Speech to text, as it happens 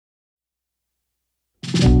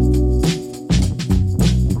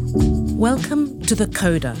Welcome to The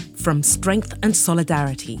Coda from Strength and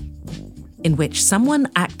Solidarity, in which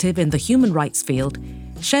someone active in the human rights field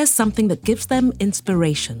shares something that gives them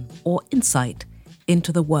inspiration or insight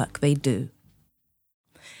into the work they do.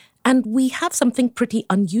 And we have something pretty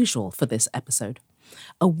unusual for this episode.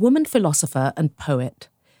 A woman philosopher and poet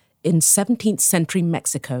in 17th century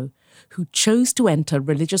Mexico who chose to enter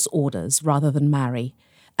religious orders rather than marry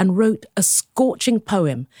and wrote a scorching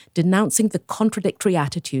poem denouncing the contradictory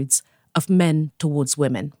attitudes of men towards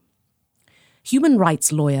women. Human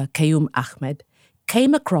rights lawyer Qiyum Ahmed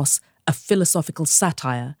came across a philosophical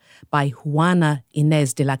satire by Juana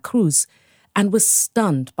Inés de la Cruz and was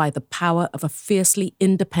stunned by the power of a fiercely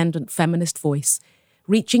independent feminist voice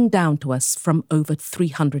reaching down to us from over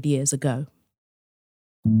 300 years ago.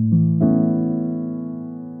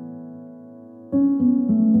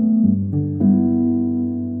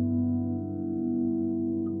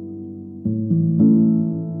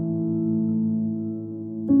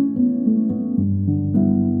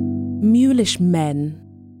 Mulish men,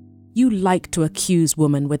 you like to accuse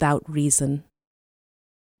women without reason.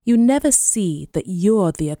 You never see that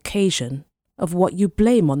you're the occasion of what you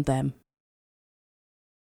blame on them.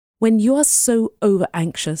 When you're so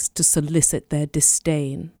over-anxious to solicit their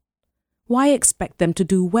disdain, why expect them to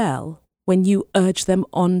do well when you urge them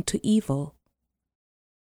on to evil?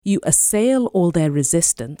 You assail all their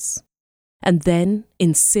resistance, and then,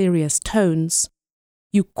 in serious tones,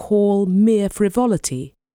 you call mere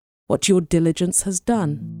frivolity what your diligence has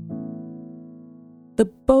done. The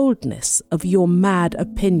boldness of your mad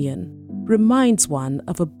opinion reminds one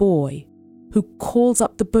of a boy who calls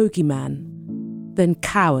up the bogeyman, then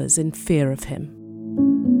cowers in fear of him.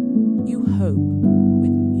 You hope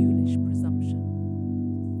with mulish presumption.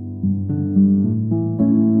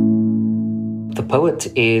 The poet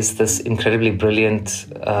is this incredibly brilliant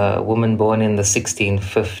woman born in the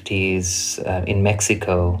 1650s in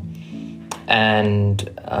Mexico, and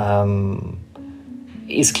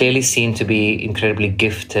is clearly seen to be incredibly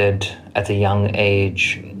gifted at a young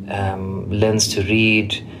age, learns to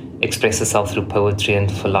read, express herself through poetry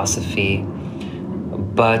and philosophy,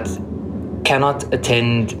 but cannot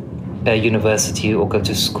attend a university or go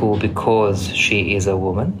to school because she is a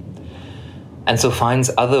woman, and so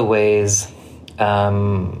finds other ways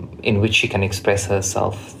in which she can express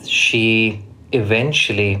herself. She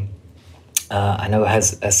eventually, I know,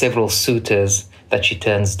 has several suitors that she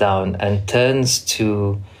turns down and turns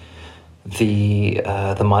to the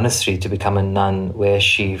monastery to become a nun, where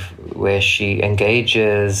she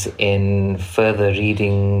engages in further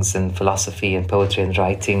readings and philosophy and poetry and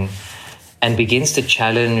writing, and begins to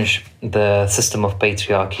challenge the system of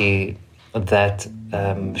patriarchy that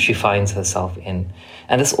she finds herself in.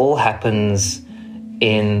 And this all happens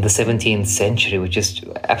in the 17th century, which is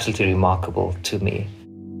absolutely remarkable to me.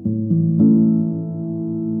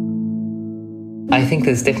 I think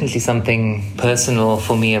there's definitely something personal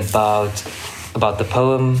for me about the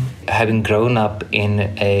poem. Having grown up in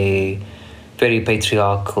a very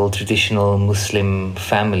patriarchal, traditional Muslim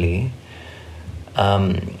family,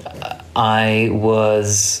 I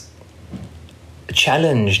was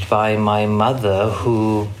challenged by my mother,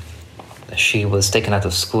 who she was taken out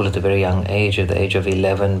of school at a very young age, at the age of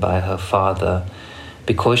 11, by her father,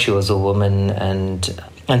 because she was a woman.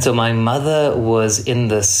 And so my mother was in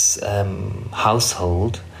this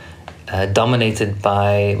household dominated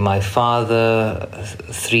by my father,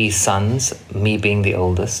 3 sons, me being the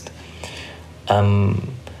oldest. And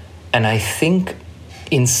I think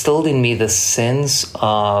instilled in me the sense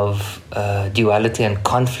of duality and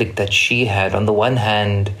conflict that she had. On the one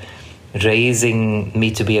hand, raising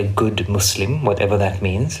me to be a good Muslim, whatever that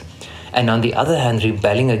means. And on the other hand,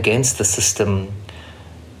 rebelling against the system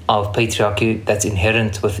of patriarchy that's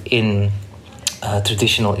inherent within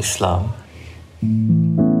traditional Islam.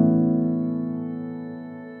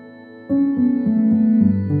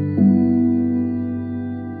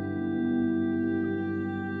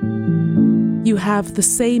 You have the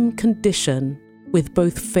same condition with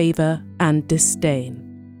both favour and disdain.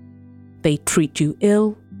 They treat you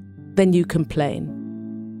ill, then you complain.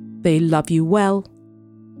 They love you well,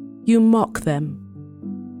 you mock them.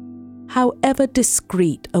 However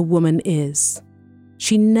discreet a woman is,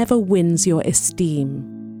 she never wins your esteem.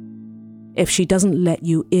 If she doesn't let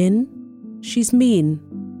you in, she's mean.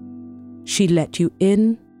 She let you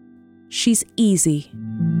in, she's easy.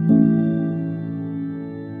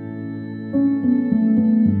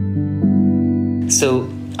 So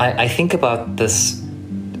I think about this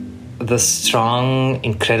strong,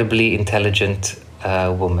 incredibly intelligent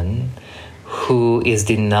woman who is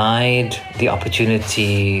denied the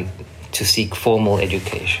opportunity to seek formal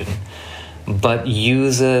education, but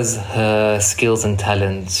uses her skills and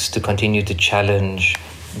talents to continue to challenge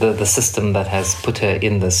the system that has put her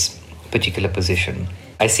in this particular position.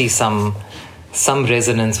 I see some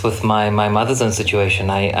resonance with my mother's own situation.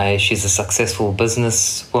 She's a successful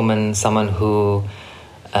businesswoman, someone who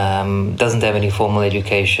doesn't have any formal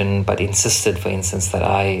education, but insisted, for instance, that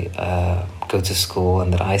I go to school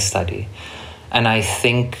and that I study. And I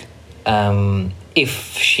think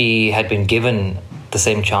if she had been given the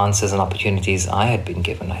same chances and opportunities I had been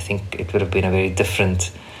given, I think it would have been a very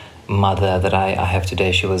different mother that I have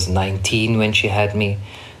today. She was 19 when she had me.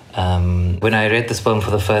 When I read this poem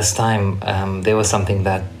for the first time, there was something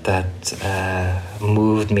that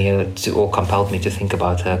moved me or compelled me to think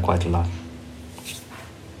about her quite a lot.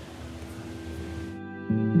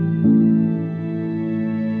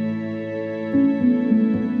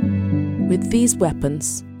 With these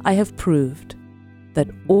weapons, I have proved that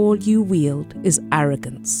all you wield is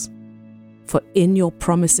arrogance. For in your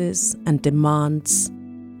promises and demands,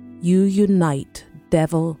 you unite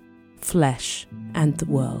devil, flesh, and the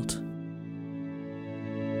world.